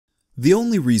The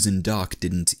only reason Doc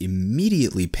didn't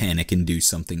immediately panic and do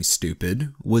something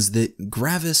stupid was that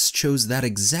Gravis chose that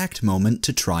exact moment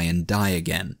to try and die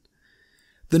again.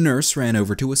 The nurse ran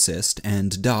over to assist,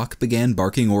 and Doc began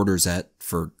barking orders at,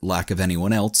 for lack of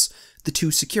anyone else, the two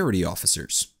security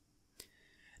officers.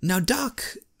 Now Doc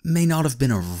may not have been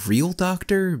a real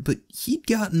doctor, but he'd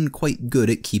gotten quite good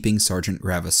at keeping Sergeant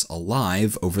Gravis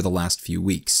alive over the last few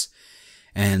weeks,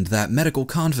 and that medical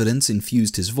confidence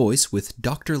infused his voice with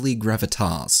doctorly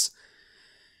gravitas.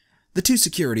 The two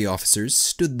security officers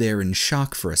stood there in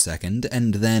shock for a second,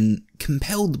 and then,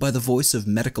 compelled by the voice of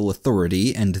medical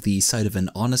authority and the sight of an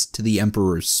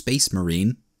honest-to-the-Emperor space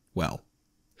marine, well,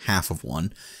 half of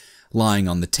one, lying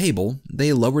on the table,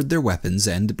 they lowered their weapons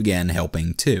and began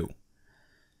helping too.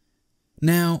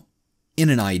 Now, in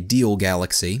an ideal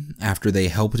galaxy, after they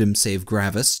helped him save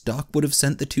Gravis, Doc would have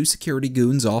sent the two security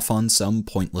goons off on some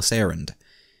pointless errand,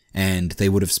 and they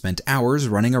would have spent hours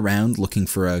running around looking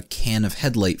for a can of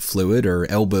headlight fluid or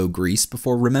elbow grease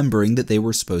before remembering that they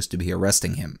were supposed to be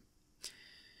arresting him.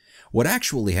 What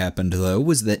actually happened, though,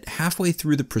 was that halfway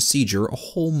through the procedure, a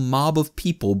whole mob of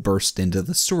people burst into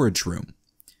the storage room.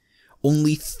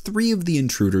 Only 3 of the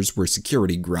intruders were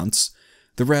security grunts.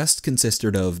 The rest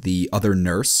consisted of the other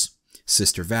nurse,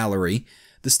 Sister Valerie,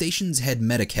 the station's head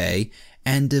medicae,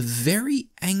 and a very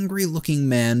angry-looking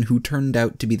man who turned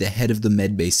out to be the head of the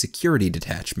medbay security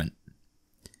detachment.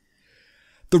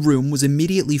 The room was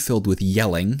immediately filled with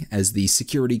yelling as the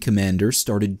security commander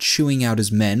started chewing out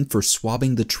his men for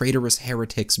swabbing the traitorous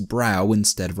heretic's brow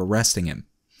instead of arresting him,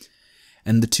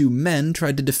 and the 2 men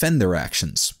tried to defend their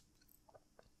actions.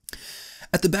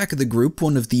 At the back of the group,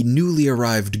 one of the newly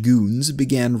arrived goons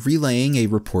began relaying a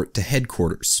report to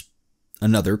headquarters.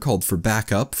 Another called for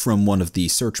backup from one of the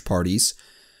search parties.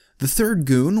 The 3rd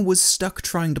goon was stuck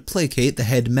trying to placate the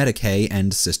head medicae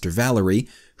and Sister Valerie,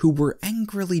 who were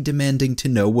angrily demanding to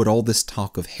know what all this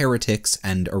talk of heretics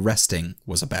and arresting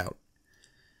was about.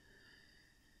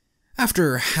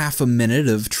 After half a minute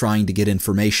of trying to get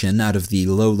information out of the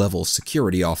low-level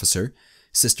security officer,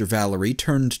 Sister Valerie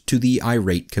turned to the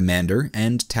irate commander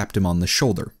and tapped him on the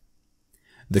shoulder.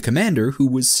 The commander, who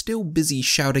was still busy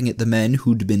shouting at the men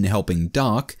who'd been helping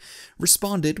Doc,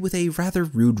 responded with a rather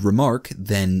rude remark,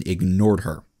 then ignored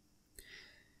her.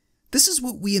 This is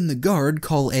what we in the Guard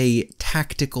call a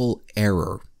tactical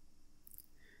error.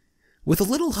 With a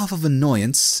little huff of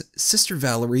annoyance, Sister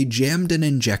Valerie jammed an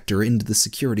injector into the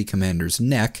security commander's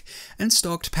neck and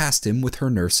stalked past him with her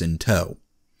nurse in tow.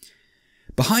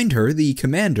 Behind her, the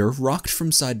commander rocked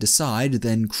from side to side,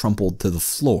 then crumpled to the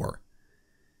floor.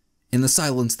 In the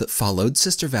silence that followed,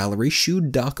 Sister Valerie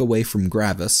shooed Doc away from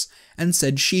Gravis and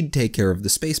said she'd take care of the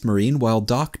Space Marine while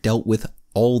Doc dealt with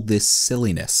all this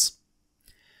silliness.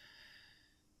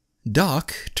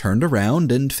 Doc turned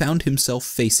around and found himself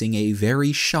facing a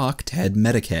very shocked head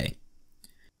medicae,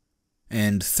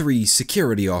 and 3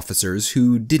 security officers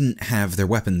who didn't have their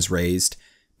weapons raised,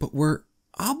 but were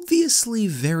obviously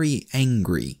very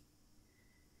angry.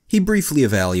 He briefly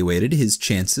evaluated his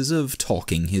chances of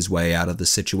talking his way out of the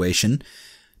situation,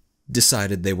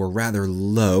 decided they were rather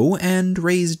low, and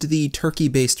raised the turkey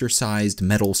baster-sized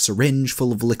metal syringe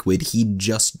full of liquid he'd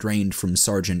just drained from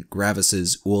Sergeant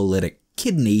Gravis's oolitic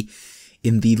kidney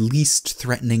in the least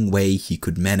threatening way he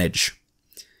could manage.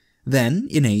 Then,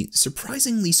 in a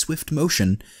surprisingly swift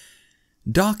motion,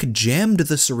 Doc jammed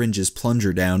the syringe's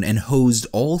plunger down and hosed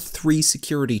all 3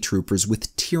 security troopers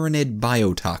with Tyranid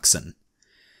biotoxin.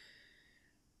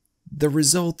 The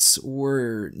results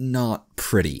were not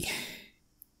pretty.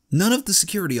 None of the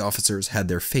security officers had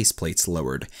their faceplates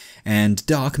lowered, and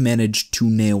Doc managed to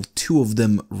nail 2 of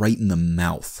them right in the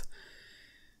mouth.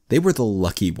 They were the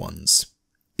lucky ones.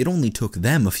 It only took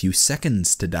them a few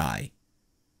seconds to die.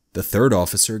 The 3rd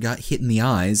officer got hit in the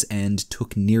eyes and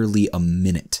took nearly a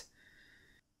minute.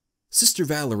 Sister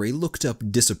Valerie looked up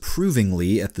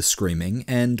disapprovingly at the screaming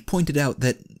and pointed out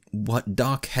that what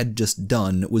Doc had just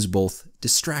done was both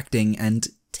distracting and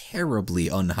terribly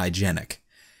unhygienic.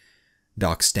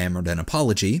 Doc stammered an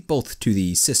apology, both to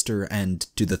the sister and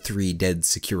to the 3 dead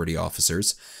security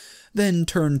officers, then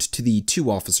turned to the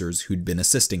 2 officers who'd been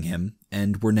assisting him,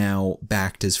 and were now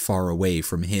backed as far away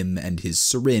from him and his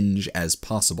syringe as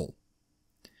possible.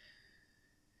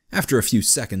 After a few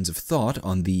seconds of thought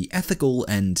on the ethical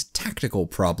and tactical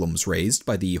problems raised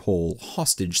by the whole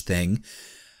hostage thing,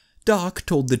 Doc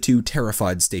told the 2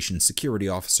 terrified station security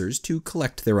officers to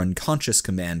collect their unconscious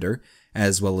commander,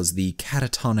 as well as the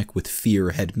catatonic with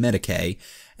fear head medicae,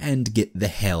 and get the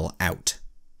hell out.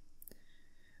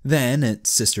 Then, at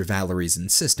Sister Valerie's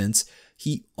insistence,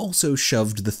 he also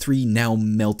shoved the 3 now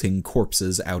melting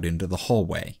corpses out into the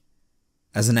hallway.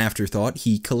 As an afterthought,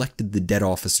 he collected the dead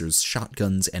officer's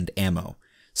shotguns and ammo,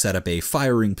 set up a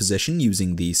firing position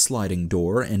using the sliding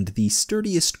door and the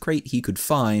sturdiest crate he could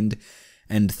find,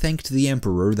 and thanked the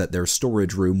Emperor that their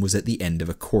storage room was at the end of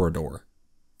a corridor.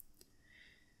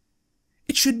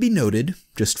 It should be noted,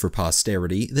 just for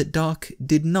posterity, that Doc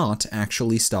did not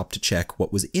actually stop to check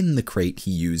what was in the crate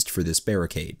he used for this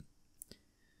barricade.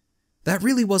 That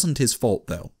really wasn't his fault,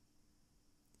 though.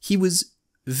 He was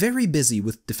very busy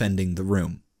with defending the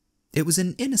room. It was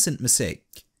an innocent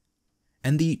mistake,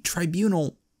 and the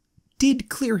tribunal did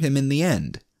clear him in the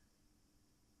end.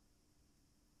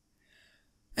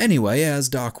 Anyway, as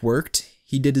Doc worked,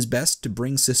 he did his best to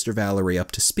bring Sister Valerie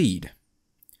up to speed.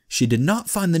 She did not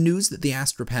find the news that the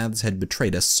astropaths had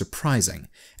betrayed us surprising,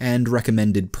 and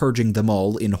recommended purging them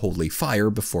all in holy fire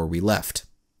before we left.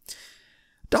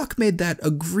 Doc made that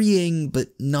agreeing but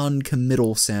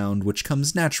non-committal sound which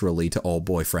comes naturally to all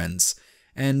boyfriends,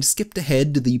 and skipped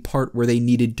ahead to the part where they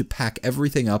needed to pack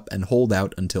everything up and hold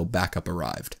out until backup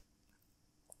arrived.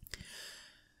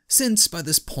 Since by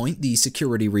this point the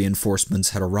security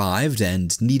reinforcements had arrived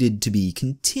and needed to be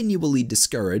continually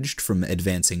discouraged from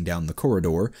advancing down the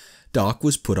corridor, Doc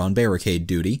was put on barricade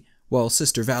duty, while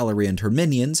Sister Valerie and her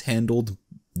minions handled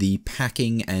the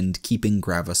packing and keeping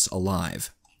Gravis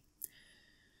alive.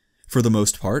 For the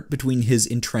most part, between his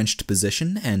entrenched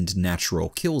position and natural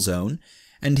kill zone,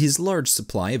 and his large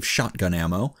supply of shotgun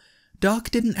ammo, Doc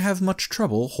didn't have much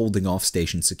trouble holding off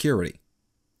station security.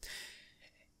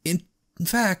 In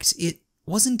fact, it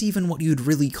wasn't even what you'd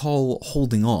really call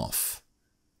holding off.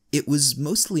 It was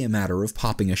mostly a matter of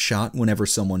popping a shot whenever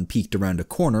someone peeked around a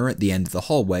corner at the end of the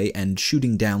hallway and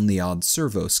shooting down the odd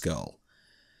servo skull.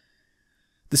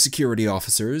 The security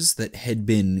officers that had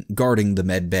been guarding the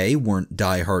medbay weren't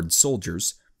die-hard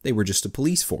soldiers, they were just a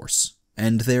police force,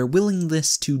 and their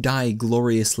willingness to die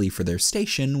gloriously for their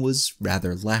station was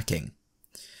rather lacking.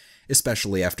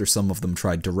 Especially after some of them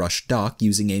tried to rush Doc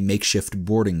using a makeshift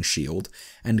boarding shield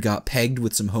and got pegged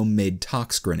with some homemade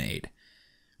tox grenade.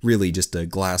 Really just a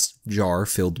glass jar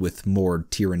filled with more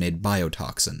Tyranid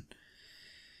biotoxin.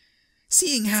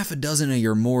 Seeing half a dozen of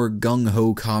your more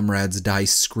gung-ho comrades die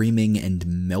screaming and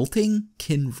melting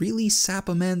can really sap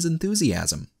a man's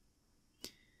enthusiasm.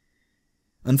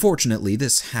 Unfortunately,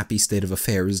 this happy state of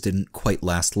affairs didn't quite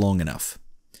last long enough.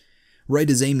 Right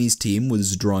as Amy's team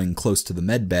was drawing close to the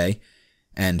medbay,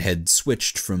 and had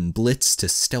switched from blitz to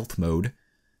stealth mode,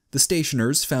 the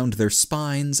stationers found their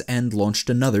spines and launched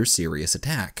another serious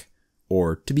attack.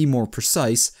 Or, to be more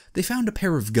precise, they found a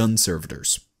pair of gun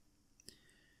servitors.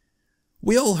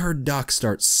 We all heard Doc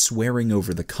start swearing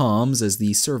over the comms as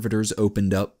the servitors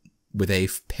opened up with a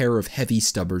pair of heavy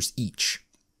stubbers each,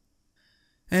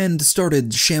 and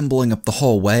started shambling up the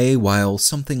hallway while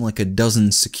something like a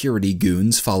dozen security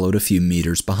goons followed a few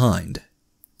meters behind.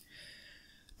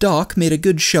 Doc made a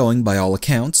good showing by all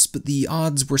accounts, but the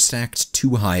odds were stacked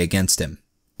too high against him,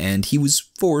 and he was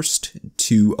forced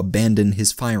to abandon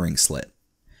his firing slit.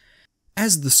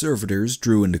 As the servitors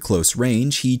drew into close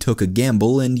range, he took a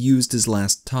gamble and used his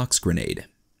last tox grenade.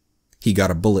 He got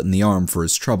a bullet in the arm for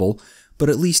his trouble, but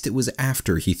at least it was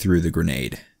after he threw the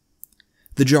grenade.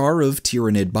 The jar of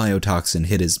Tyranid biotoxin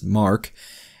hit his mark,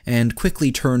 and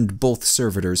quickly turned both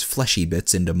servitors' fleshy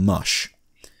bits into mush.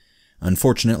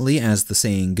 Unfortunately, as the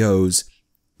saying goes,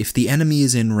 if the enemy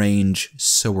is in range,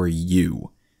 so are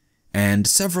you, and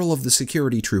several of the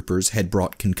security troopers had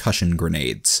brought concussion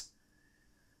grenades.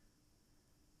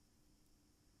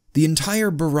 The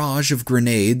entire barrage of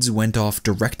grenades went off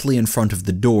directly in front of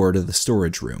the door to the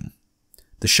storage room.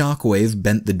 The shockwave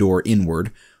bent the door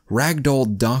inward,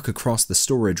 ragdolled Doc across the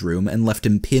storage room, and left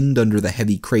him pinned under the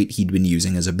heavy crate he'd been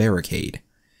using as a barricade.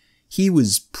 He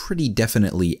was pretty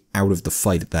definitely out of the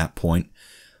fight at that point,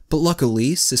 but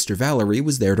luckily Sister Valerie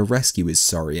was there to rescue his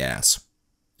sorry ass.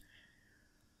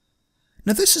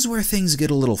 Now this is where things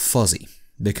get a little fuzzy,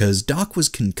 because Doc was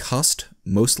concussed,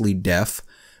 mostly deaf,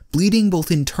 bleeding both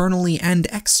internally and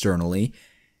externally,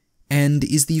 and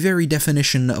is the very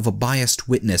definition of a biased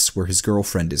witness where his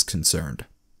girlfriend is concerned.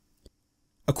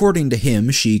 According to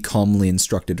him, she calmly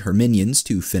instructed her minions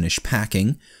to finish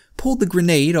packing, pulled the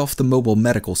grenade off the mobile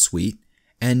medical suite,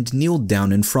 and kneeled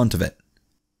down in front of it.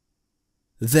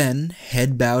 Then,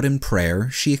 head bowed in prayer,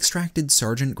 she extracted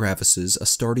Sergeant Gravis's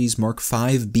Astartes Mark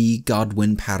V-B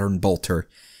Godwin pattern bolter,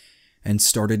 and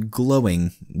started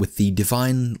glowing with the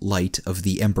divine light of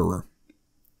the Emperor.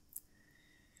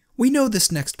 We know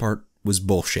this next part was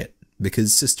bullshit,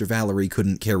 because Sister Valerie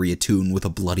couldn't carry a tune with a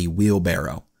bloody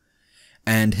wheelbarrow,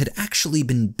 and had actually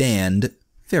been banned,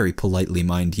 very politely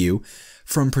mind you,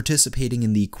 from participating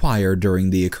in the choir during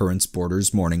the Occurrence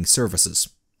Boarder's morning services.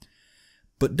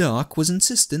 But Doc was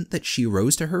insistent that she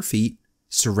rose to her feet,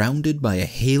 surrounded by a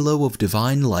halo of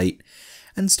divine light,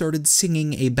 and started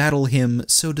singing a battle hymn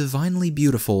so divinely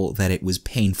beautiful that it was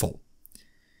painful.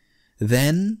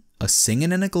 Then,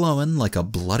 a-singin' and a-glowin' like a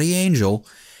bloody angel,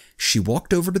 she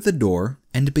walked over to the door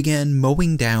and began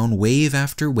mowing down wave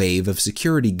after wave of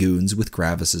security goons with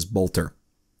Gravis's bolter.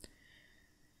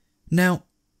 Now,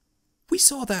 we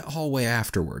saw that hallway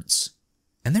afterwards,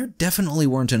 and there definitely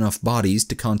weren't enough bodies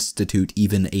to constitute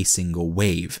even a single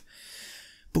wave.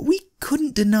 But we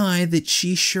couldn't deny that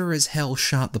she sure as hell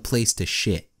shot the place to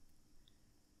shit.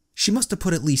 She must have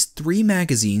put at least 3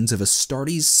 magazines of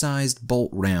Astartes-sized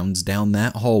bolt rounds down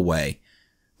that hallway,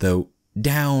 though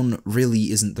down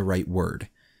really isn't the right word.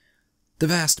 The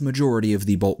vast majority of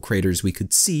the bolt craters we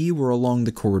could see were along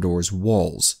the corridor's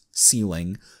walls,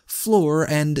 ceiling, floor,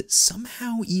 and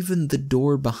somehow even the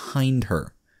door behind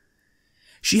her.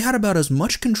 She had about as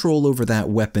much control over that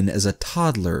weapon as a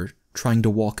toddler trying to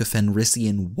walk a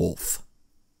Fenrisian wolf.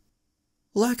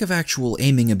 Lack of actual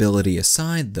aiming ability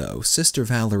aside, though, Sister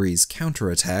Valerie's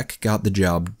counterattack got the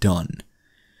job done.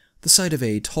 The sight of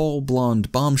a tall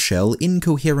blonde bombshell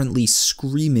incoherently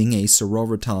screaming a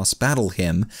Sororitas battle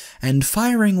hymn and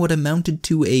firing what amounted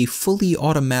to a fully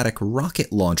automatic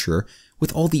rocket launcher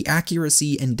with all the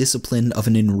accuracy and discipline of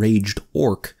an enraged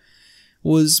orc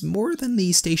was more than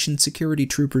the station security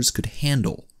troopers could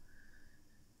handle.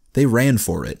 They ran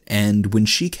for it, and when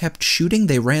she kept shooting,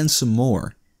 they ran some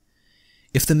more.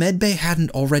 If the medbay hadn't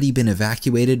already been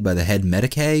evacuated by the head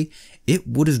medicae, it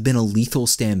would have been a lethal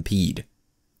stampede.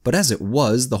 But as it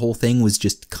was, the whole thing was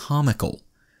just comical.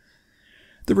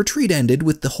 The retreat ended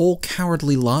with the whole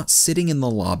cowardly lot sitting in the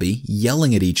lobby,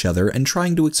 yelling at each other and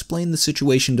trying to explain the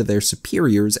situation to their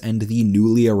superiors and the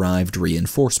newly arrived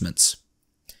reinforcements.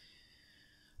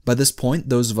 By this point,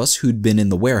 those of us who'd been in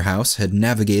the warehouse had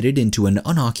navigated into an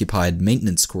unoccupied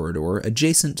maintenance corridor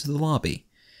adjacent to the lobby.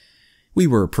 We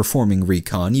were performing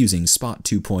recon using Spot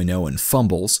 2.0 and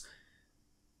fumbles.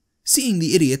 Seeing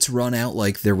the idiots run out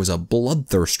like there was a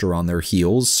bloodthirster on their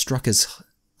heels struck as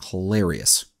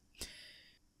hilarious.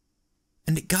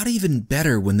 And it got even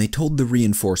better when they told the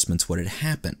reinforcements what had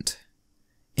happened.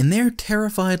 In their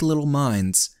terrified little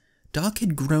minds, Doc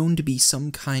had grown to be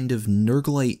some kind of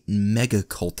Nurglite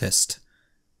mega-cultist.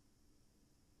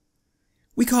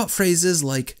 We caught phrases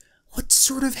like, "What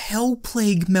sort of hell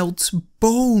plague melts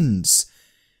bones?"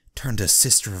 "Turned a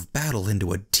Sister of Battle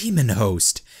into a demon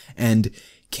host," and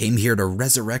 "came here to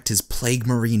resurrect his plague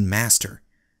marine master."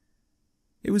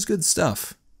 It was good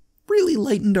stuff. Really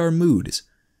lightened our moods.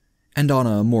 And on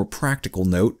a more practical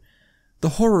note,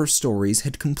 the horror stories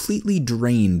had completely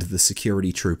drained the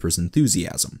security troopers'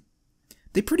 enthusiasm.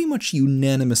 They pretty much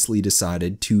unanimously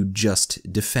decided to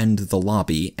just defend the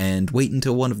lobby and wait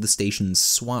until one of the station's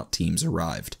SWAT teams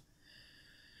arrived.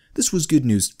 This was good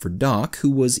news for Doc, who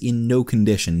was in no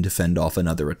condition to fend off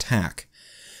another attack,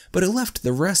 but it left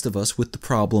the rest of us with the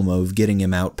problem of getting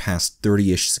him out past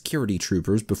 30-ish security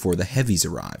troopers before the heavies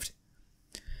arrived.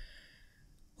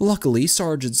 Luckily,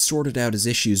 Sarge had sorted out his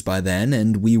issues by then,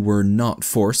 and we were not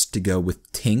forced to go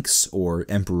with Tink's, or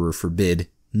Emperor forbid,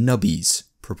 Nubby's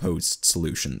proposed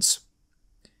solutions.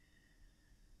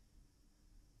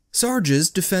 Sarge's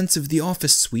defense of the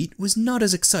office suite was not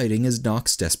as exciting as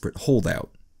Doc's desperate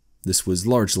holdout. This was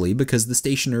largely because the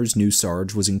stationers knew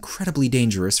Sarge was incredibly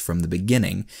dangerous from the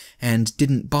beginning, and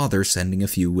didn't bother sending a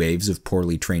few waves of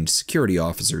poorly trained security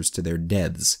officers to their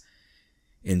deaths.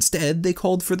 Instead, they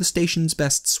called for the station's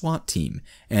best SWAT team,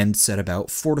 and set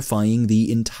about fortifying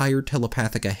the entire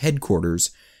Telepathica headquarters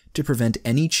to prevent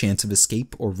any chance of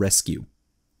escape or rescue.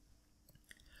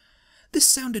 This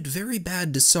sounded very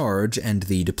bad to Sarge and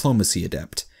the diplomacy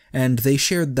adept, and they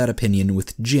shared that opinion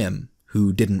with Jim,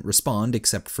 who didn't respond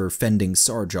except for fending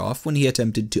Sarge off when he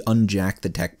attempted to unjack the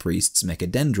tech priest's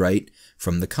mechadendrite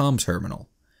from the comm terminal.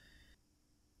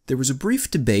 There was a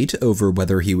brief debate over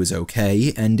whether he was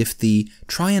okay, and if the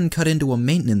try and cut into a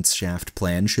maintenance shaft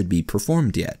plan should be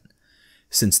performed yet.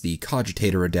 Since the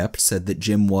cogitator adept said that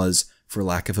Jim was, for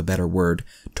lack of a better word,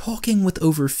 talking with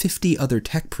over 50 other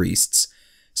tech priests,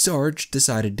 Sarge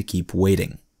decided to keep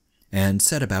waiting, and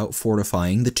set about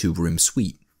fortifying the two-room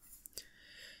suite.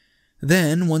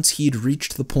 Then, once he'd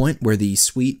reached the point where the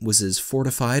suite was as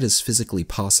fortified as physically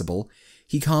possible,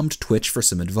 he calmed Twitch for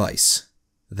some advice,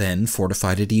 then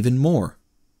fortified it even more.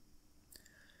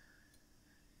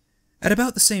 At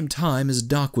about the same time as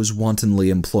Doc was wantonly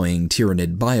employing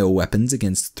Tyranid bioweapons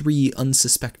against 3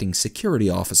 unsuspecting security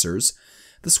officers,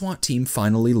 the SWAT team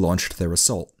finally launched their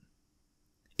assault.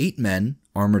 8 men,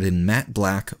 armored in matte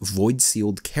black,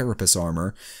 void-sealed carapace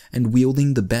armor, and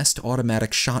wielding the best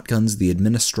automatic shotguns the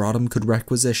Administratum could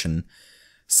requisition,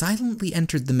 silently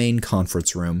entered the main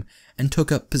conference room and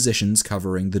took up positions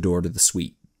covering the door to the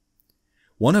suite.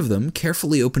 One of them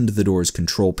carefully opened the door's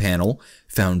control panel,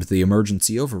 found the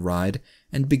emergency override,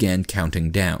 and began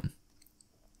counting down.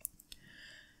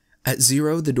 At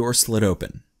 0, the door slid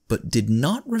open, but did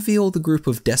not reveal the group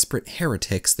of desperate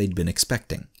heretics they'd been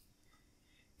expecting.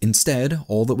 Instead,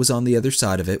 all that was on the other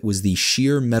side of it was the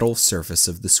sheer metal surface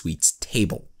of the suite's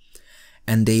table,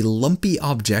 and a lumpy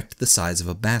object the size of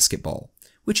a basketball,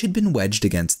 which had been wedged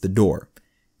against the door,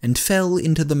 and fell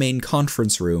into the main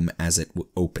conference room as it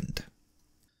opened.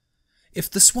 If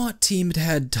the SWAT team had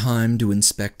had time to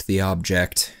inspect the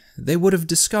object, they would have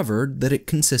discovered that it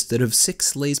consisted of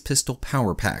 6 laser pistol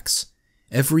power packs,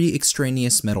 every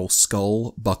extraneous metal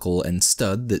skull, buckle, and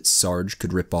stud that Sarge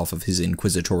could rip off of his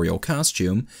inquisitorial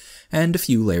costume, and a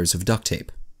few layers of duct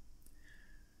tape.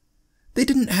 They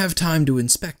didn't have time to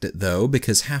inspect it, though,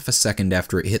 because half a second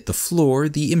after it hit the floor,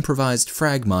 the improvised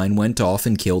frag mine went off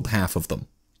and killed half of them.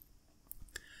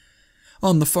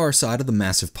 On the far side of the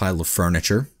massive pile of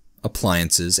furniture,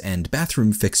 appliances, and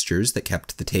bathroom fixtures that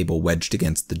kept the table wedged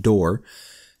against the door,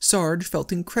 Sarge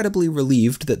felt incredibly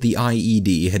relieved that the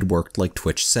IED had worked like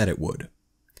Twitch said it would.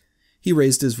 He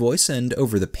raised his voice, and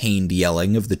over the pained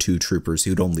yelling of the 2 troopers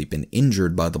who'd only been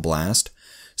injured by the blast,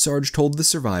 Sarge told the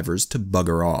survivors to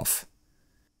bugger off.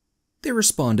 They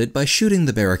responded by shooting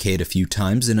the barricade a few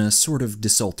times in a sort of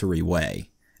desultory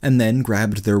way, and then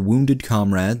grabbed their wounded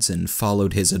comrades and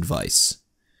followed his advice.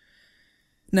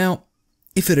 Now,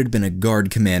 if it had been a guard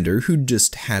commander who'd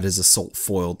just had his assault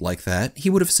foiled like that, he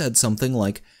would have said something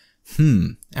like,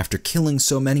 after killing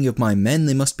so many of my men,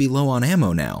 they must be low on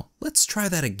ammo now. Let's try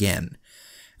that again.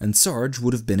 And Sarge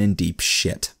would have been in deep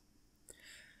shit.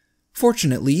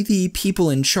 Fortunately, the people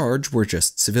in charge were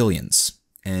just civilians.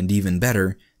 And even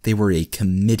better, they were a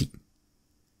committee.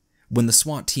 When the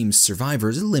SWAT team's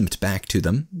survivors limped back to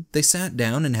them, they sat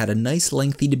down and had a nice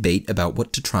lengthy debate about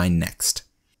what to try next.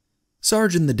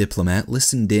 Sarge and the diplomat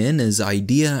listened in as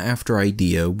idea after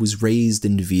idea was raised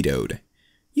and vetoed,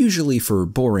 usually for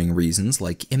boring reasons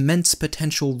like immense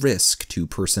potential risk to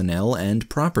personnel and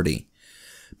property,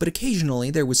 but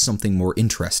occasionally there was something more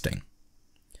interesting.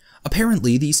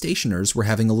 Apparently, the stationers were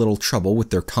having a little trouble with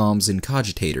their comms and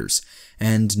cogitators,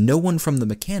 and no one from the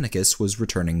Mechanicus was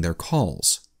returning their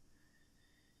calls.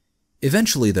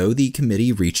 Eventually, though, the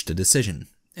committee reached a decision,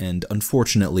 and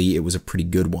unfortunately it was a pretty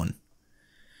good one.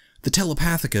 The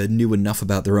Telepathica knew enough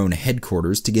about their own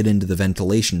headquarters to get into the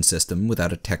ventilation system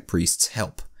without a tech priest's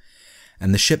help,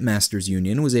 and the Shipmasters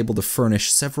Union was able to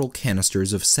furnish several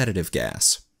canisters of sedative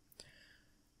gas.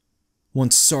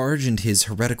 Once Sarge and his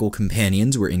heretical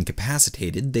companions were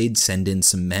incapacitated, they'd send in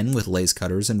some men with lace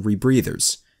cutters and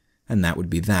rebreathers, and that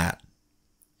would be that.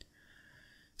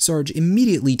 Sarge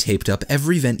immediately taped up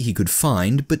every vent he could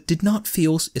find, but did not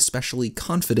feel especially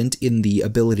confident in the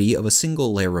ability of a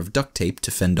single layer of duct tape to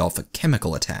fend off a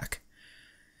chemical attack.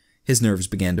 His nerves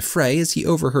began to fray as he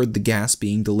overheard the gas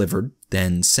being delivered,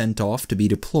 then sent off to be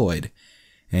deployed,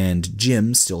 and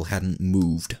Jim still hadn't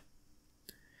moved.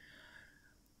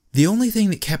 The only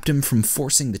thing that kept him from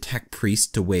forcing the tech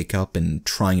priest to wake up and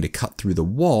trying to cut through the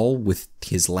wall with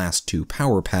his last 2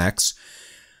 power packs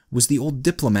was the old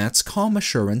diplomat's calm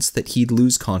assurance that he'd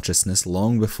lose consciousness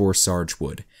long before Sarge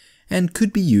would, and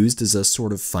could be used as a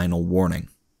sort of final warning.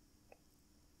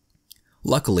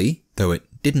 Luckily, though it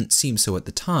didn't seem so at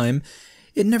the time,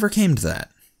 it never came to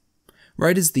that.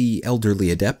 Right as the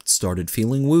elderly adept started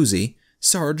feeling woozy,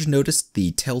 Sarge noticed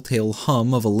the telltale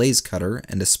hum of a lace cutter,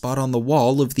 and a spot on the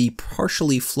wall of the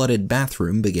partially flooded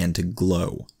bathroom began to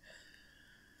glow.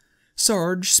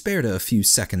 Sarge spared a few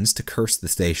seconds to curse the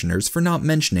stationers for not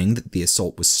mentioning that the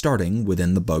assault was starting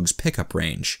within the bug's pickup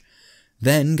range,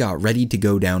 then got ready to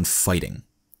go down fighting.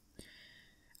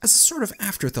 As a sort of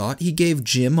afterthought, he gave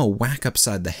Jim a whack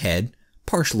upside the head,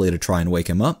 partially to try and wake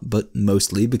him up, but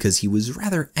mostly because he was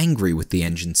rather angry with the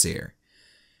engineer.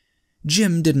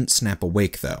 Jim didn't snap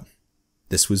awake, though.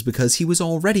 This was because he was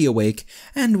already awake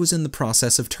and was in the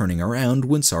process of turning around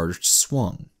when Sarge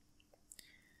swung.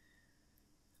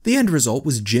 The end result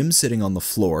was Jim sitting on the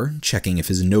floor, checking if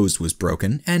his nose was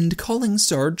broken, and calling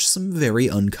Sarge some very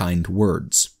unkind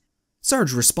words.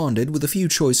 Sarge responded with a few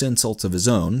choice insults of his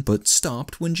own, but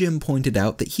stopped when Jim pointed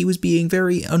out that he was being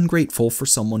very ungrateful for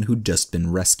someone who'd just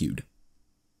been rescued.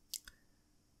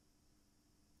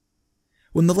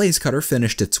 When the lace cutter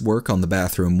finished its work on the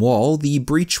bathroom wall, the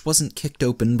breach wasn't kicked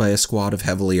open by a squad of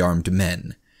heavily armed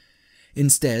men.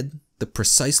 Instead, the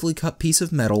precisely cut piece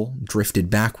of metal drifted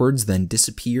backwards, then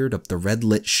disappeared up the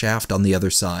red-lit shaft on the other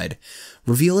side,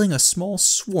 revealing a small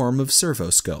swarm of servo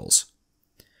skulls.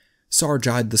 Sarge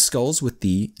eyed the skulls with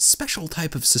the special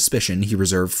type of suspicion he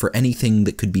reserved for anything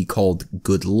that could be called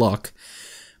good luck,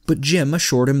 but Jim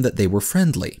assured him that they were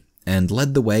friendly, and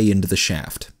led the way into the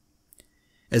shaft.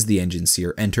 As the engine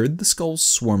seer entered, the skulls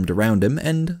swarmed around him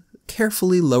and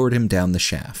carefully lowered him down the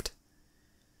shaft.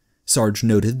 Sarge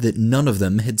noted that none of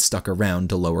them had stuck around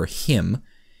to lower him,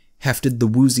 hefted the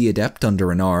woozy adept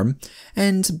under an arm,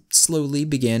 and slowly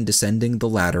began descending the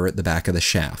ladder at the back of the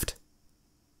shaft.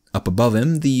 Up above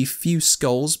him, the few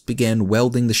skulls began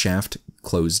welding the shaft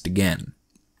closed again.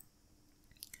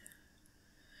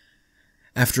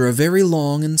 After a very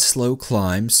long and slow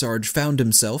climb, Sarge found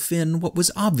himself in what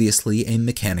was obviously a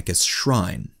Mechanicus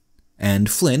shrine, and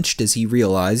flinched as he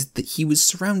realized that he was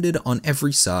surrounded on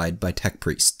every side by tech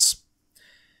priests.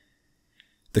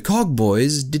 The Cog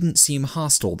Boys didn't seem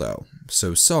hostile though,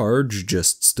 so Sarge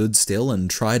just stood still and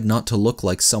tried not to look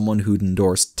like someone who'd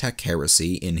endorsed tech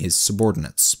heresy in his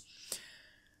subordinates.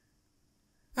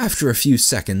 After a few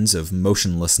seconds of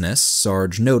motionlessness,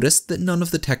 Sarge noticed that none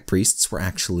of the tech priests were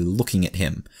actually looking at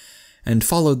him, and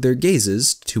followed their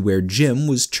gazes to where Jim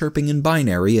was chirping in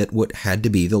binary at what had to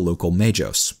be the local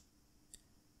Magos.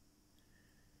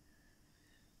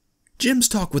 Jim's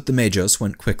talk with the Magos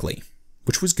went quickly,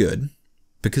 which was good,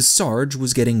 because Sarge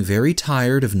was getting very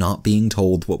tired of not being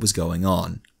told what was going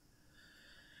on.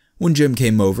 When Jim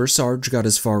came over, Sarge got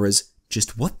as far as,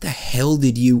 "Just what the hell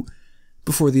did you..."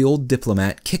 before the old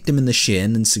diplomat kicked him in the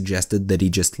shin and suggested that he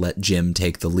just let Jim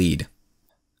take the lead.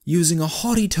 Using a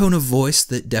haughty tone of voice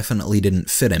that definitely didn't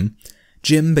fit him,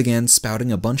 Jim began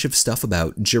spouting a bunch of stuff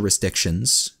about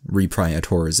jurisdictions,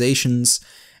 reprioritizations,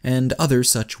 and other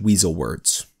such weasel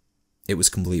words. It was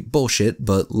complete bullshit,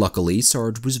 but luckily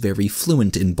Sarge was very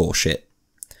fluent in bullshit.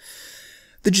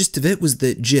 The gist of it was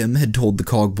that Jim had told the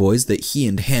Cog Boys that he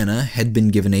and Hannah had been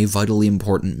given a vitally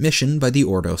important mission by the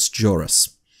Ordos Juris,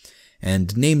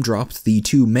 and name-dropped the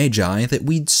two magi that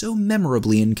we'd so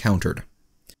memorably encountered.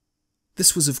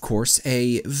 This was, of course,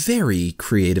 a very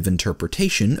creative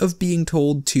interpretation of being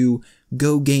told to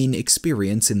go gain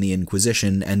experience in the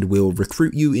Inquisition and we'll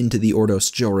recruit you into the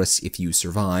Ordos Juris if you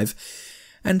survive,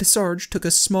 and Sarge took a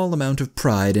small amount of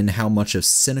pride in how much a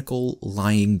cynical,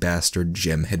 lying bastard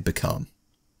Jim had become.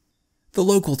 The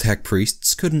local tech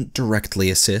priests couldn't directly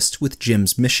assist with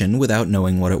Jim's mission without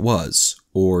knowing what it was,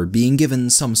 or being given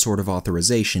some sort of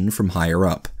authorization from higher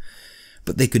up,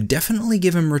 but they could definitely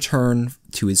give him return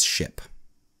to his ship.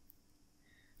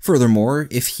 Furthermore,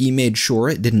 if he made sure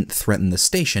it didn't threaten the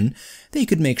station, they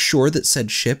could make sure that said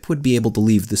ship would be able to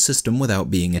leave the system without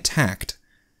being attacked.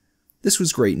 This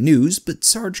was great news, but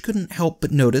Sarge couldn't help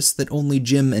but notice that only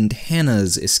Jim and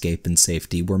Hannah's escape and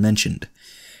safety were mentioned,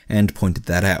 and pointed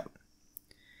that out.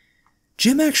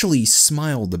 Jim actually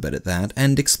smiled a bit at that,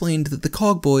 and explained that the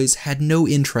Cog Boys had no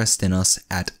interest in us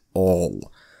at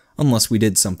all, unless we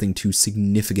did something to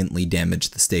significantly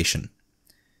damage the station.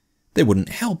 They wouldn't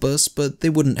help us, but they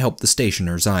wouldn't help the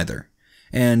stationers either,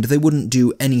 and they wouldn't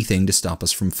do anything to stop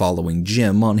us from following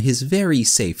Jim on his very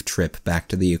safe trip back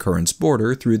to the Occurrence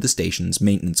border through the station's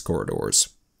maintenance corridors.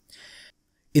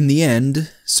 In the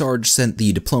end, Sarge sent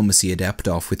the diplomacy adept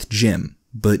off with Jim,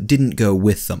 but didn't go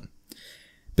with them,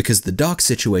 because the dock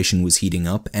situation was heating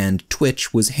up and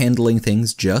Twitch was handling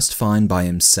things just fine by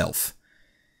himself.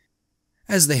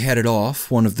 As they headed off,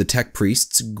 one of the tech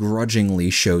priests grudgingly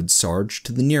showed Sarge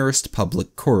to the nearest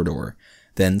public corridor,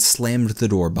 then slammed the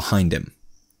door behind him.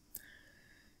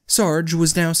 Sarge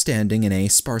was now standing in a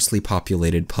sparsely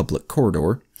populated public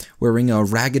corridor, wearing a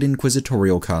ragged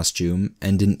inquisitorial costume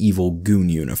and an evil goon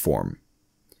uniform,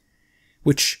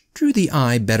 which drew the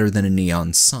eye better than a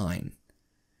neon sign.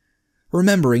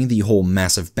 Remembering the whole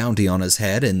massive bounty on his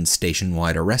head and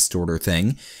station-wide arrest order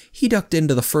thing, he ducked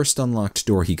into the first unlocked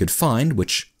door he could find,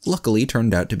 which luckily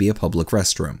turned out to be a public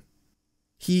restroom.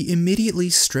 He immediately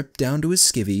stripped down to his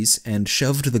skivvies and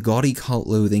shoved the gaudy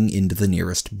clothing into the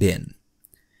nearest bin,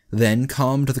 then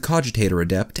calmed the cogitator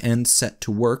adept and set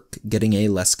to work getting a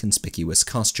less conspicuous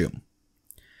costume.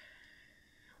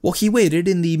 While he waited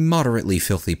in the moderately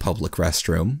filthy public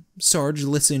restroom, Sarge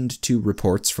listened to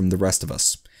reports from the rest of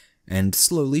us, and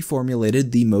slowly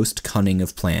formulated the most cunning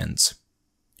of plans.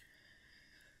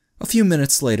 A few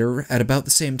minutes later, at about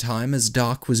the same time as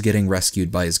Doc was getting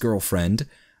rescued by his girlfriend,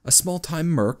 a small-time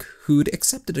merc who'd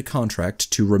accepted a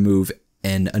contract to remove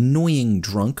an annoying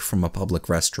drunk from a public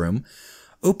restroom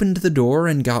opened the door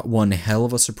and got one hell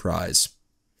of a surprise.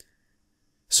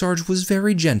 Sarge was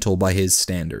very gentle by his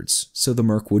standards, so the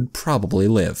merc would probably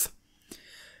live,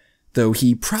 though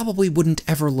he probably wouldn't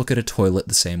ever look at a toilet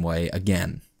the same way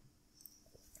again.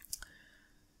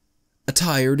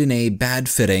 Attired in a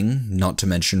bad-fitting, not to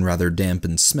mention rather damp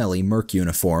and smelly merc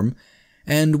uniform,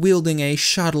 and wielding a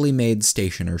shoddily made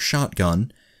stationer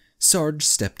shotgun, Sarge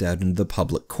stepped out into the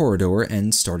public corridor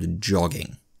and started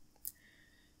jogging.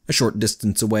 A short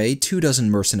distance away, 24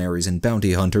 mercenaries and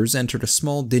bounty hunters entered a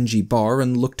small dingy bar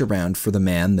and looked around for the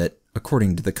man that,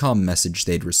 according to the comm message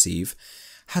they'd receive,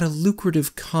 had a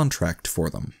lucrative contract for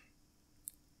them.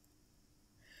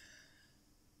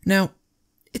 Now,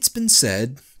 it's been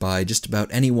said by just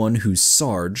about anyone who's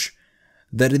Sarge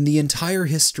that in the entire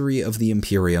history of the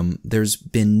Imperium, there's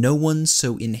been no one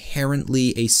so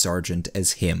inherently a sergeant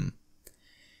as him.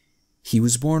 He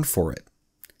was born for it,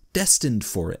 destined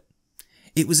for it.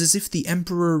 It was as if the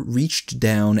Emperor reached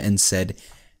down and said,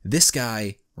 "This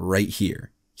guy right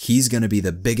here, he's gonna be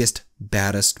the biggest,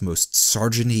 baddest, most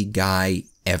sergeant-y guy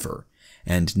ever,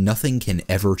 and nothing can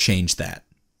ever change that."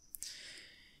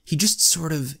 He just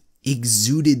sort of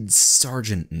exuded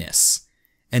sergeantness,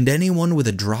 and anyone with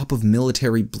a drop of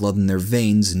military blood in their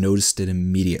veins noticed it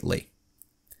immediately.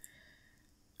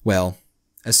 Well,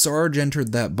 as Sarge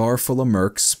entered that bar full of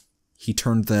mercs, he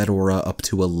turned that aura up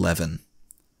to 11.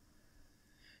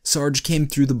 Sarge came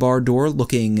through the bar door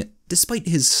looking, despite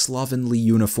his slovenly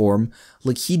uniform,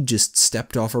 like he'd just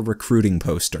stepped off a recruiting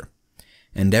poster,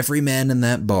 and every man in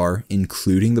that bar,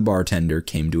 including the bartender,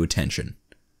 came to attention.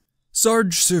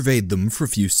 Sarge surveyed them for a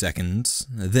few seconds,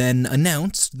 then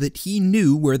announced that he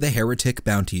knew where the heretic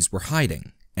bounties were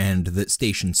hiding, and that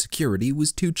station security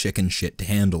was too chicken shit to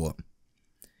handle them.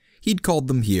 He'd called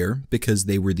them here because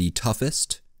they were the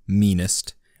toughest,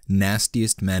 meanest,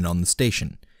 nastiest men on the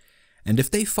station, and if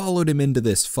they followed him into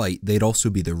this fight, they'd also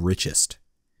be the richest.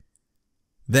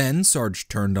 Then Sarge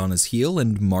turned on his heel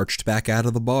and marched back out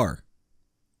of the bar.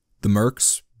 The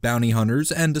mercs, bounty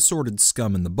hunters, and assorted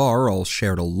scum in the bar all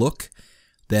shared a look,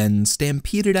 then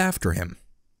stampeded after him.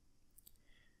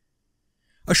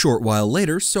 A short while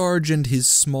later, Sarge and his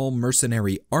small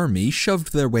mercenary army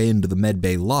shoved their way into the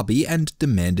medbay lobby and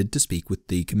demanded to speak with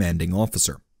the commanding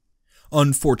officer.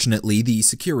 Unfortunately, the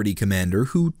security commander,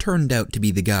 who turned out to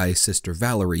be the guy Sister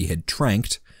Valerie had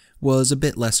tranked, was a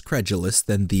bit less credulous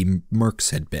than the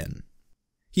mercs had been.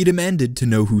 He demanded to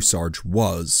know who Sarge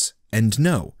was, and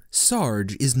no,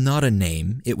 Sarge is not a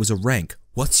name, it was a rank.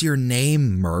 What's your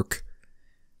name, merc?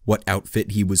 What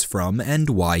outfit he was from, and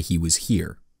why he was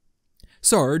here.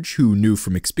 Sarge, who knew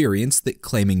from experience that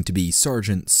claiming to be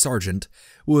Sergeant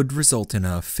would result in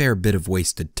a fair bit of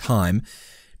wasted time,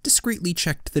 discreetly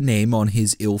checked the name on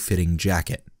his ill-fitting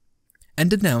jacket,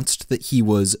 and announced that he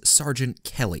was Sergeant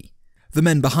Kelly. The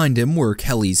men behind him were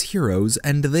Kelly's heroes,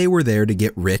 and they were there to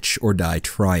get rich or die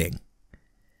trying.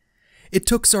 It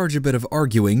took Sarge a bit of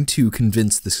arguing to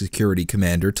convince the security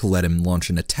commander to let him launch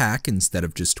an attack instead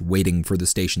of just waiting for the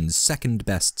station's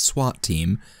second-best SWAT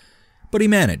team, but he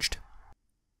managed.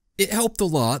 It helped a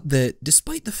lot that,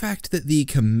 despite the fact that the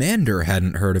commander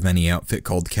hadn't heard of any outfit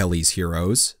called Kelly's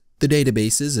Heroes, the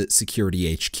databases at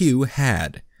Security HQ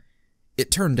had.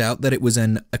 It turned out that it was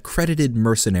an accredited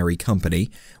mercenary company,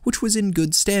 which was in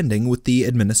good standing with the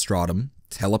Administratum,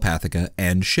 Telepathica,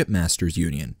 and Shipmasters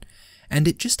Union, and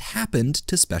it just happened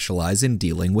to specialize in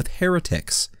dealing with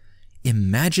heretics.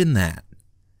 Imagine that.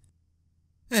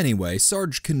 Anyway,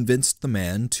 Sarge convinced the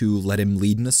man to let him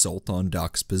lead an assault on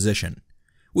Doc's position,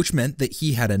 which meant that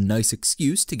he had a nice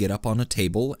excuse to get up on a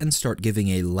table and start giving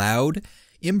a loud,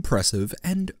 impressive,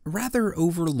 and rather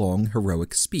overlong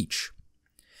heroic speech.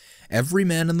 Every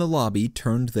man in the lobby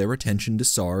turned their attention to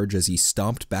Sarge as he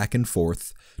stomped back and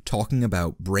forth, talking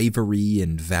about bravery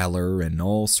and valor and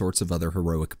all sorts of other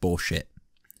heroic bullshit.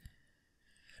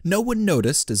 No one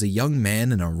noticed as a young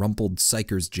man in a rumpled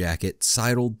psycher's jacket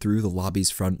sidled through the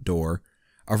lobby's front door,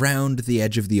 around the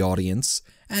edge of the audience,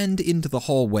 and into the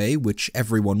hallway which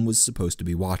everyone was supposed to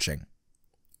be watching.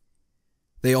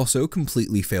 They also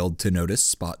completely failed to notice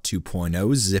Spot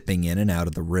 2.0 zipping in and out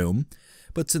of the room,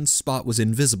 but since Spot was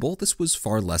invisible, this was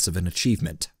far less of an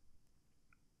achievement.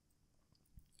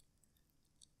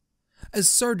 As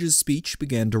Sarge's speech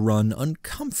began to run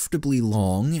uncomfortably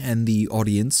long and the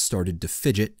audience started to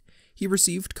fidget, he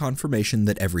received confirmation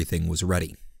that everything was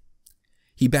ready.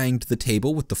 He banged the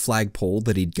table with the flagpole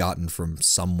that he'd gotten from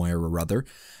somewhere or other,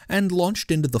 and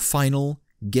launched into the final,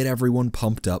 get everyone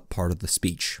pumped up part of the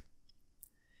speech.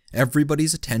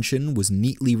 Everybody's attention was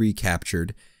neatly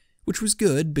recaptured, which was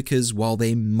good because while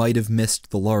they might have missed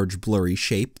the large blurry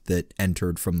shape that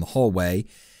entered from the hallway,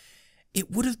 it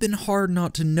would have been hard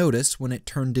not to notice when it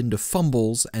turned into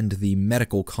fumbles and the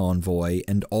medical convoy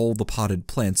and all the potted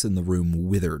plants in the room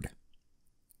withered.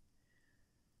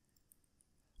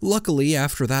 Luckily,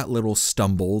 after that little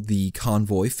stumble, the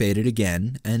convoy faded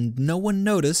again, and no one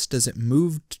noticed as it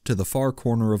moved to the far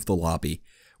corner of the lobby,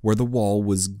 where the wall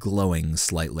was glowing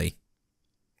slightly.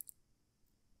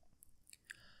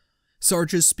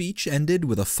 Sarge's speech ended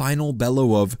with a final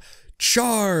bellow of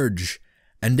 "Charge!"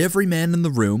 and every man in the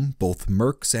room, both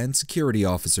mercs and security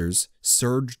officers,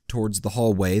 surged towards the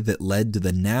hallway that led to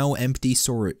the now empty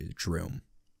storage room.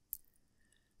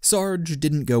 Sarge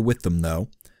didn't go with them, though.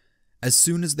 As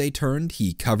soon as they turned,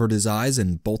 he covered his eyes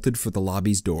and bolted for the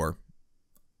lobby's door.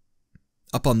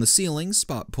 Up on the ceiling,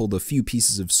 Spot pulled a few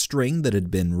pieces of string that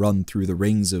had been run through the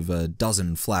rings of a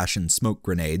dozen flash and smoke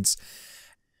grenades,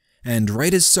 and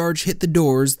right as Sarge hit the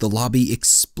doors, the lobby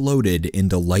exploded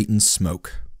into light and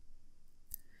smoke.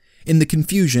 In the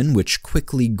confusion, which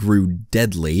quickly grew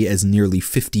deadly as nearly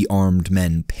 50 armed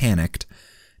men panicked,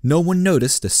 no one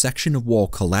noticed a section of wall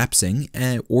collapsing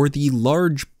or the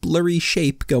large, blurry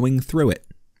shape going through it.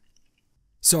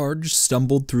 Sarge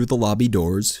stumbled through the lobby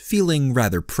doors, feeling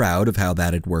rather proud of how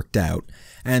that had worked out,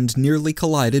 and nearly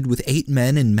collided with 8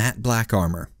 men in matte black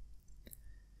armor.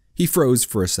 He froze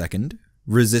for a second,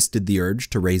 resisted the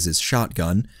urge to raise his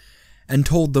shotgun, and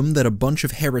told them that a bunch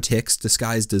of heretics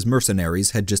disguised as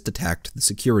mercenaries had just attacked the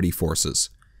security forces.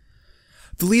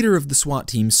 The leader of the SWAT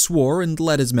team swore and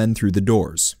led his men through the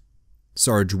doors.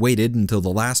 Sarge waited until the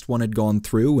last one had gone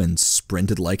through and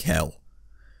sprinted like hell.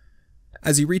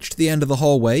 As he reached the end of the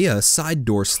hallway, a side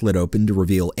door slid open to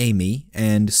reveal Amy,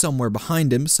 and somewhere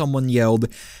behind him someone yelled,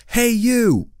 "Hey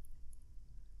you!"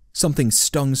 Something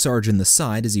stung Sarge in the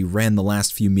side as he ran the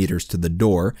last few meters to the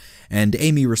door, and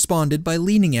Amy responded by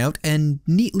leaning out and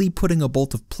neatly putting a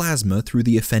bolt of plasma through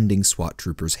the offending SWAT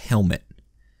trooper's helmet.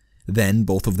 Then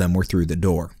both of them were through the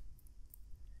door.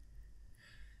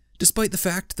 Despite the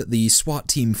fact that the SWAT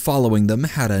team following them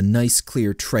had a nice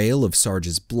clear trail of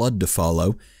Sarge's blood to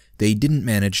follow, they didn't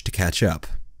manage to catch up.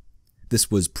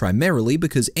 This was primarily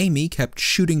because Amy kept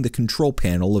shooting the control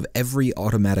panel of every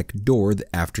automatic door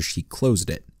after she closed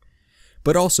it,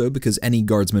 but also because any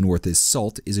guardsman worth his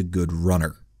salt is a good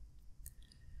runner.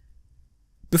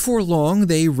 Before long,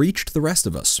 they reached the rest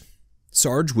of us.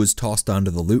 Sarge was tossed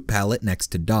onto the loot pallet next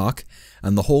to Doc,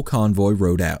 and the whole convoy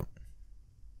rode out.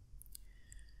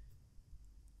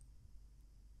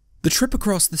 The trip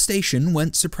across the station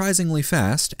went surprisingly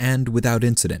fast and without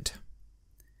incident.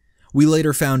 We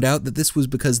later found out that this was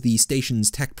because the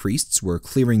station's tech priests were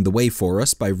clearing the way for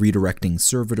us by redirecting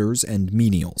servitors and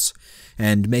menials,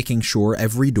 and making sure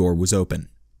every door was open.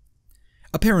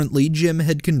 Apparently, Jim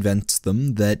had convinced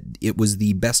them that it was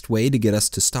the best way to get us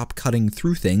to stop cutting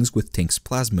through things with Tink's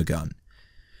plasma gun.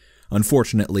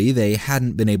 Unfortunately, they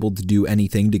hadn't been able to do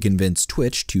anything to convince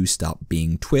Twitch to stop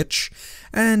being Twitch,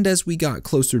 and as we got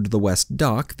closer to the west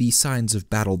dock, the signs of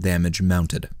battle damage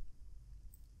mounted.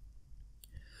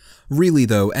 Really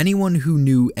though, anyone who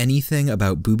knew anything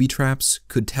about booby traps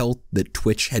could tell that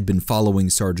Twitch had been following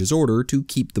Sarge's order to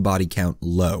keep the body count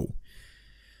low.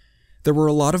 There were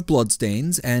a lot of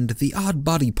bloodstains and the odd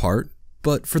body part,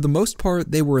 but for the most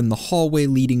part they were in the hallway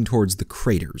leading towards the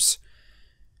craters,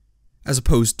 as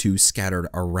opposed to scattered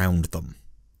around them.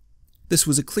 This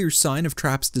was a clear sign of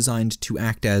traps designed to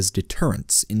act as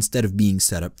deterrents instead of being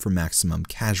set up for maximum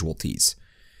casualties.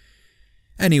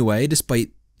 Anyway,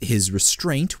 despite his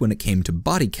restraint when it came to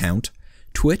body count,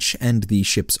 Twitch and the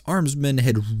ship's armsmen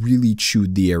had really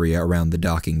chewed the area around the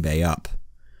docking bay up.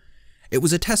 It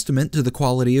was a testament to the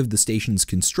quality of the station's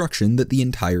construction that the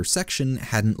entire section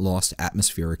hadn't lost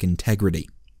atmospheric integrity.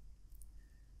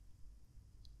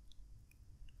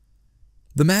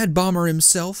 The Mad Bomber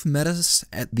himself met us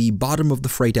at the bottom of the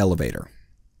freight elevator,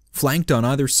 flanked on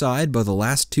either side by the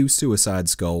last 2 suicide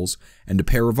skulls and a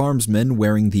pair of armsmen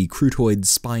wearing the crutoid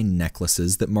spine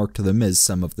necklaces that marked them as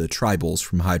some of the tribals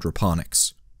from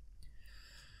hydroponics.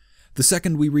 The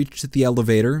second we reached the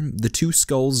elevator, the 2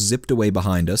 skulls zipped away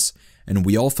behind us, and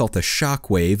we all felt a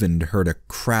shockwave and heard a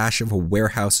crash of a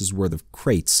warehouse's worth of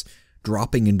crates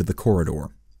dropping into the corridor.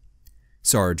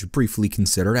 Sarge briefly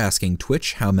considered asking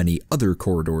Twitch how many other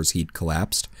corridors he'd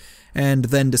collapsed, and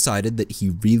then decided that he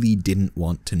really didn't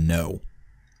want to know.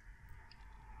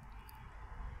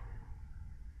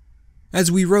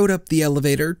 As we rode up the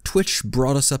elevator, Twitch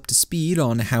brought us up to speed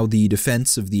on how the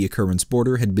defense of the occurrence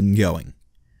border had been going.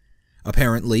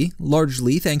 Apparently,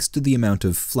 largely thanks to the amount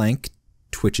of flank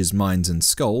Twitch's mines and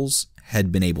skulls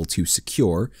had been able to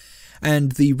secure,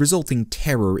 and the resulting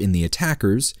terror in the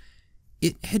attackers,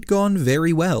 it had gone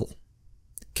very well.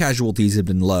 Casualties had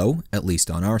been low, at least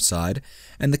on our side,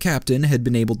 and the captain had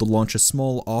been able to launch a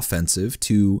small offensive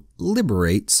to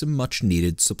liberate some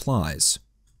much-needed supplies.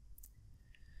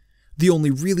 The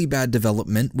only really bad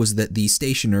development was that the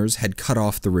stationers had cut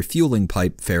off the refueling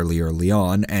pipe fairly early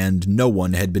on, and no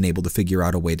one had been able to figure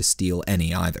out a way to steal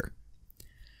any either.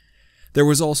 There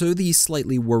was also the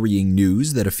slightly worrying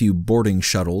news that a few boarding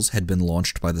shuttles had been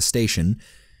launched by the station,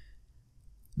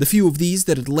 The few of these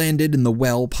that had landed in the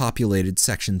well-populated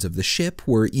sections of the ship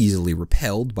were easily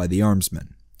repelled by the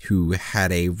armsmen, who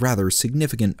had a rather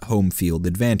significant home field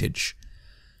advantage.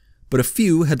 But a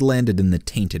few had landed in the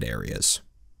tainted areas.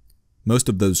 Most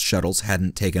of those shuttles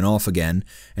hadn't taken off again,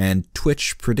 and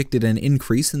Twitch predicted an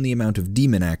increase in the amount of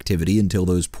demon activity until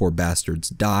those poor bastards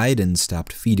died and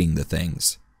stopped feeding the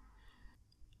things.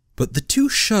 But the 2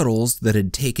 shuttles that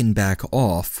had taken back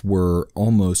off were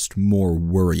almost more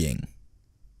worrying.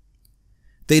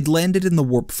 They'd landed in the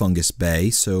warp fungus bay,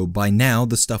 so by now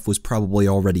the stuff was probably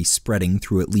already spreading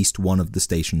through at least one of the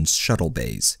station's shuttle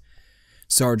bays.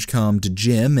 Sarge calmed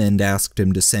Jim and asked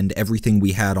him to send everything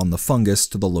we had on the fungus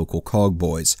to the local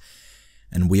cogboys,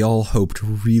 and we all hoped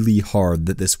really hard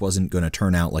that this wasn't going to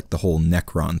turn out like the whole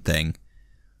Necron thing.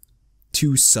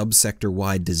 2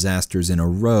 subsector-wide disasters in a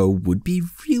row would be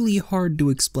really hard to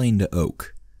explain to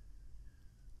Oak.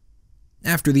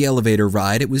 After the elevator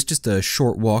ride, it was just a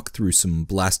short walk through some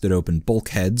blasted open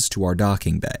bulkheads to our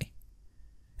docking bay.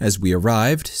 As we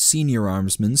arrived, senior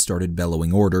armsmen started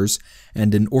bellowing orders,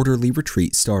 and an orderly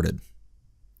retreat started.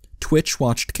 Twitch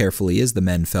watched carefully as the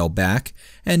men fell back,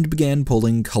 and began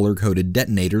pulling color-coded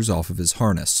detonators off of his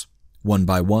harness. One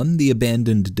by one, the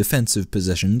abandoned defensive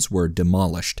positions were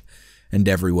demolished, and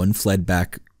everyone fled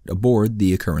back aboard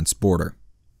the Occurrence border.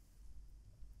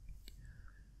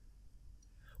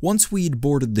 Once we'd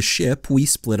boarded the ship, we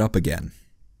split up again.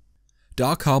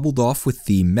 Doc hobbled off with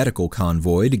the medical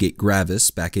convoy to get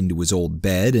Gravis back into his old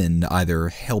bed and either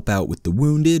help out with the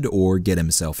wounded or get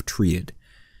himself treated.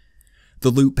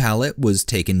 The loot pallet was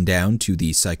taken down to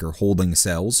the psyker holding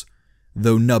cells,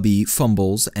 though Nubby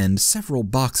fumbles and several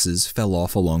boxes fell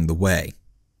off along the way,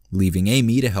 leaving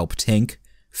Amy to help Tink,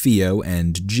 Theo,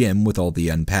 and Jim with all the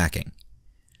unpacking.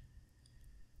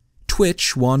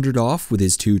 Twitch wandered off with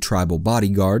his 2 tribal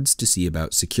bodyguards to see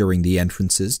about securing the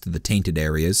entrances to the tainted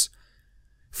areas.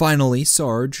 Finally,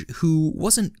 Sarge, who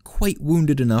wasn't quite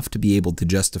wounded enough to be able to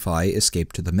justify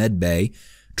escape to the medbay,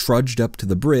 trudged up to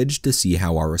the bridge to see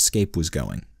how our escape was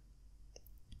going.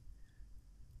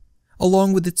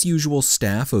 Along with its usual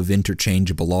staff of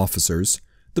interchangeable officers,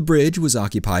 the bridge was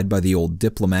occupied by the old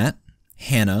diplomat,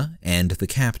 Hannah, and the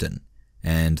captain,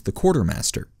 and the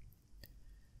quartermaster.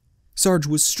 Sarge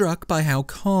was struck by how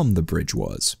calm the bridge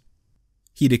was.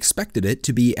 He'd expected it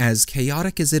to be as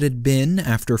chaotic as it had been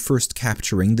after first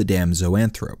capturing the damn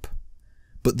zoanthrope.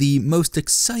 But the most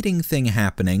exciting thing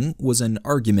happening was an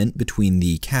argument between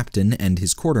the captain and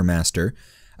his quartermaster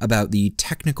about the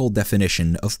technical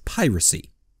definition of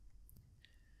piracy.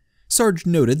 Sarge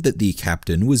noted that the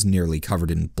captain was nearly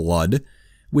covered in blood,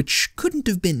 which couldn't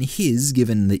have been his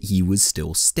given that he was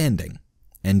still standing,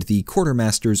 and the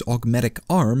quartermaster's augmetic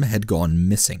arm had gone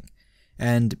missing,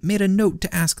 and made a note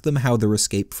to ask them how their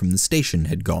escape from the station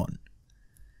had gone.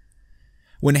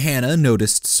 When Hannah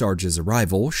noticed Sarge's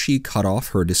arrival, she cut off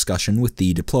her discussion with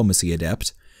the diplomacy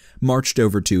adept, marched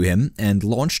over to him, and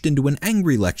launched into an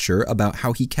angry lecture about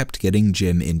how he kept getting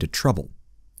Jim into trouble.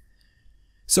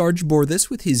 Sarge bore this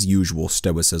with his usual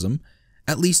stoicism,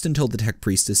 at least until the tech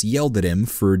priestess yelled at him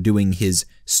for doing his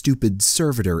stupid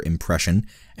servitor impression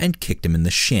and kicked him in the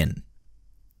shin.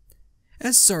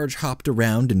 As Sarge hopped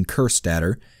around and cursed at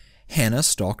her, Hannah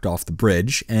stalked off the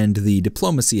bridge, and the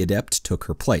diplomacy adept took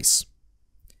her place.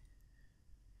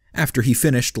 After he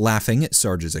finished laughing at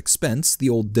Sarge's expense, the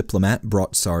old diplomat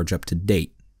brought Sarge up to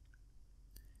date.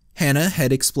 Hannah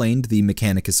had explained the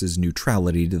Mechanicus's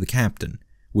neutrality to the captain,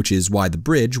 which is why the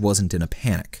bridge wasn't in a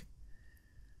panic.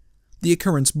 The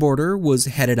Occurrence border was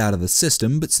headed out of the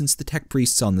system, but since the tech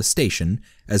priests on the station,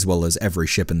 as well as every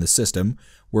ship in the system,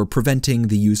 were preventing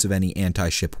the use of any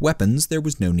anti-ship weapons, there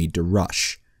was no need to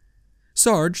rush.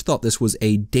 Sarge thought this was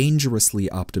a dangerously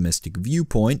optimistic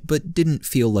viewpoint, but didn't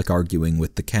feel like arguing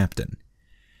with the captain.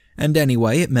 And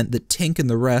anyway, it meant that Tink and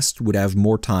the rest would have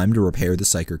more time to repair the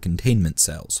psyker containment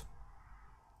cells.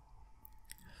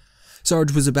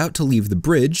 Sarge was about to leave the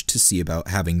bridge to see about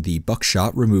having the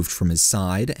buckshot removed from his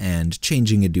side and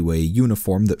changing into a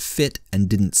uniform that fit and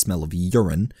didn't smell of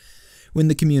urine, when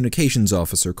the communications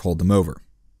officer called him over.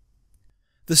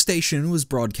 The station was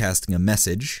broadcasting a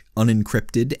message,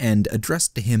 unencrypted and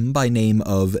addressed to him by name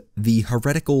of the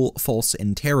heretical false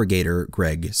interrogator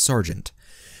Greg Sargent,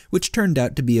 which turned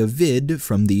out to be a vid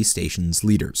from the station's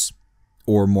leaders.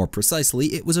 Or more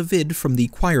precisely, it was a vid from the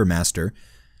choirmaster.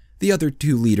 The other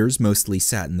 2 leaders mostly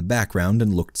sat in the background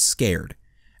and looked scared,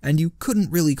 and you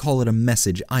couldn't really call it a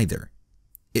message either.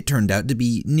 It turned out to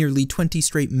be nearly 20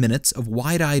 straight minutes of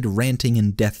wide-eyed ranting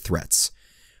and death threats,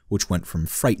 which went from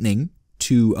frightening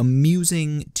to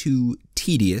amusing to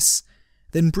tedious,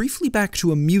 then briefly back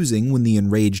to amusing when the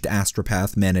enraged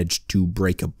astropath managed to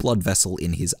break a blood vessel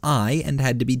in his eye and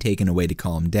had to be taken away to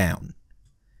calm down.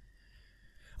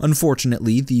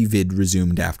 Unfortunately, the vid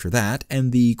resumed after that,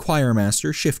 and the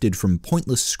choirmaster shifted from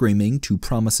pointless screaming to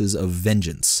promises of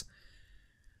vengeance.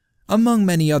 Among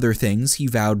many other things, he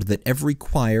vowed that every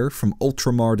choir from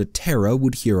Ultramar to Terra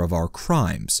would hear of our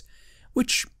crimes,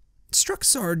 which struck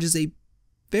Sarge as a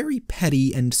very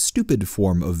petty and stupid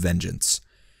form of vengeance.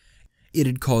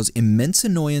 It'd cause immense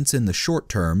annoyance in the short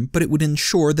term, but it would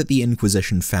ensure that the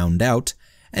Inquisition found out,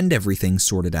 and everything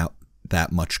sorted out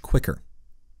that much quicker.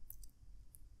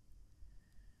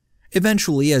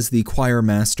 Eventually, as the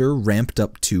choirmaster ramped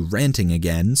up to ranting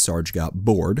again, Sarge got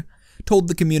bored, told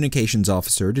the communications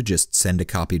officer to just send a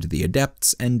copy to the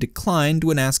adepts, and declined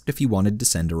when asked if he wanted to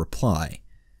send a reply.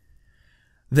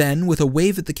 Then, with a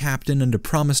wave at the captain and a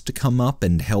promise to come up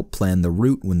and help plan the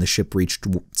route when the ship reached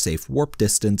safe warp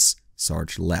distance,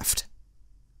 Sarge left.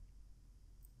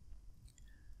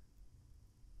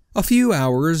 A few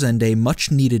hours and a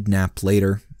much-needed nap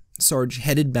later, Sarge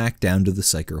headed back down to the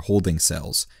Psyker holding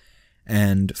cells,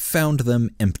 and found them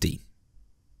empty.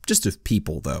 Just of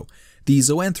people, though. The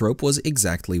zoanthrope was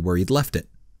exactly where he'd left it.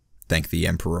 Thank the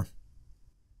Emperor.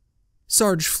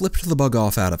 Sarge flipped the bug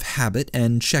off out of habit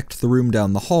and checked the room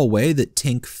down the hallway that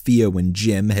Tink, Theo, and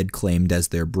Jim had claimed as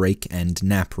their break and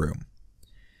nap room.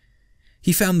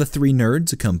 He found the three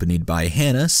nerds, accompanied by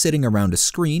Hannah, sitting around a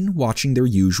screen watching their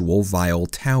usual vile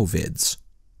Tau vids.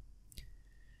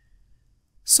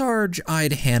 Sarge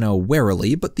eyed Hannah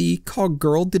warily, but the cog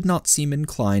girl did not seem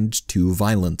inclined to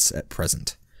violence at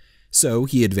present, so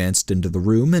he advanced into the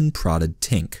room and prodded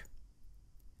Tink.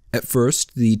 At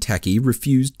first, the techie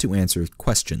refused to answer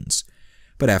questions,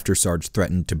 but after Sarge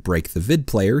threatened to break the vid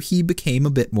player, he became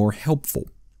a bit more helpful.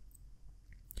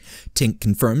 Tink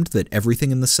confirmed that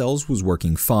everything in the cells was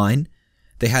working fine.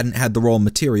 They hadn't had the raw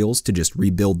materials to just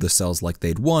rebuild the cells like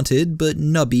they'd wanted, but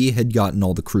Nubby had gotten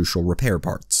all the crucial repair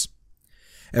parts.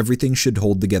 Everything should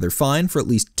hold together fine for at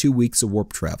least 2 weeks of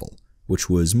warp travel, which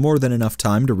was more than enough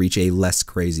time to reach a less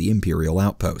crazy Imperial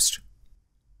outpost.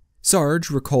 Sarge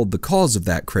recalled the cause of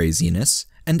that craziness,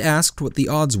 and asked what the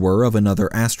odds were of another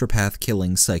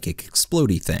astropath-killing psychic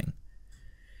explodey thing.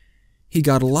 He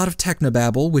got a lot of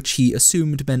technobabble, which he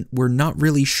assumed meant we're not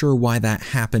really sure why that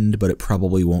happened, but it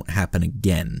probably won't happen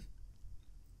again.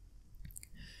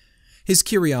 His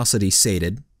curiosity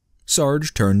sated,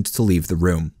 Sarge turned to leave the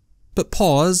room, but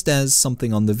paused as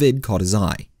something on the vid caught his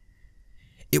eye.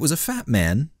 It was a fat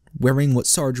man, wearing what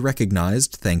Sarge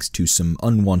recognized, thanks to some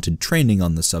unwanted training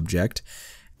on the subject,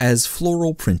 as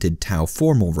floral-printed Tau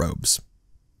formal robes.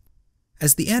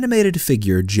 As the animated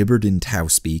figure gibbered in Tau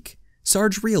speak,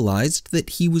 Sarge realized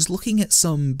that he was looking at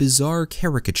some bizarre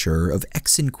caricature of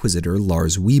ex-Inquisitor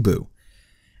Lars Weebu,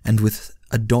 and with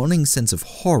a dawning sense of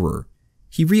horror,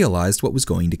 he realized what was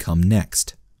going to come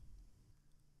next.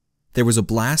 There was a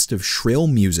blast of shrill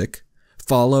music,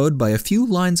 followed by a few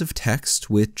lines of text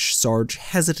which Sarge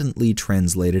hesitantly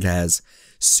translated as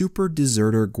Super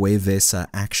Deserter Guevesa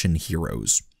Action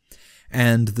Heroes,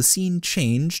 and the scene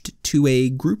changed to a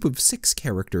group of 6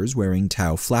 characters wearing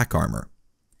Tau flak armor.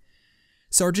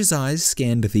 Sarge's eyes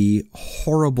scanned the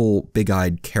horrible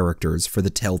big-eyed characters for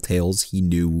the telltales he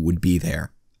knew would be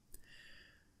there.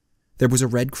 There was a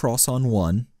red cross on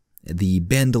one, the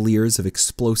bandoliers of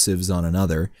explosives on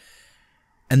another,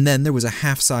 and then there was a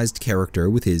half-sized character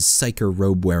with his Psyker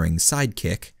robe-wearing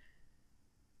sidekick.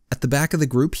 At the back of the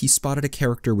group, he spotted a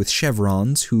character with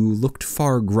chevrons who looked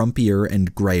far grumpier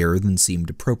and grayer than seemed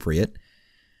appropriate.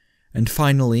 And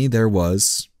finally, there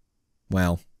was,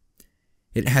 well,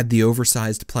 it had the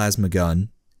oversized plasma gun,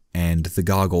 and the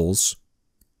goggles,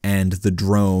 and the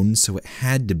drone, so it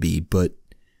had to be, but...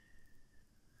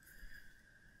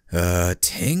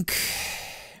 Tink?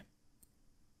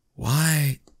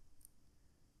 Why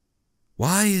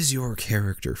is your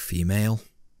character female?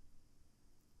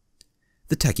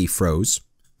 The techie froze,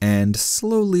 and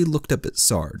slowly looked up at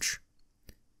Sarge.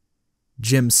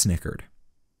 Jim snickered.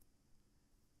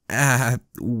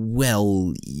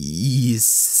 Well, you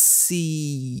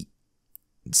see...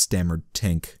 stammered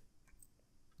Tink.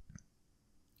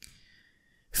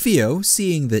 Theo,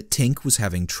 seeing that Tink was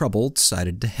having trouble,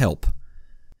 decided to help.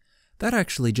 That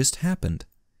actually just happened.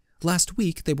 Last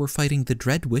week, they were fighting the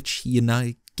Dread Witch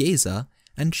Yenageza,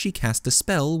 and she cast a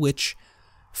spell which...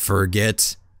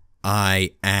 Forget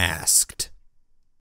I asked.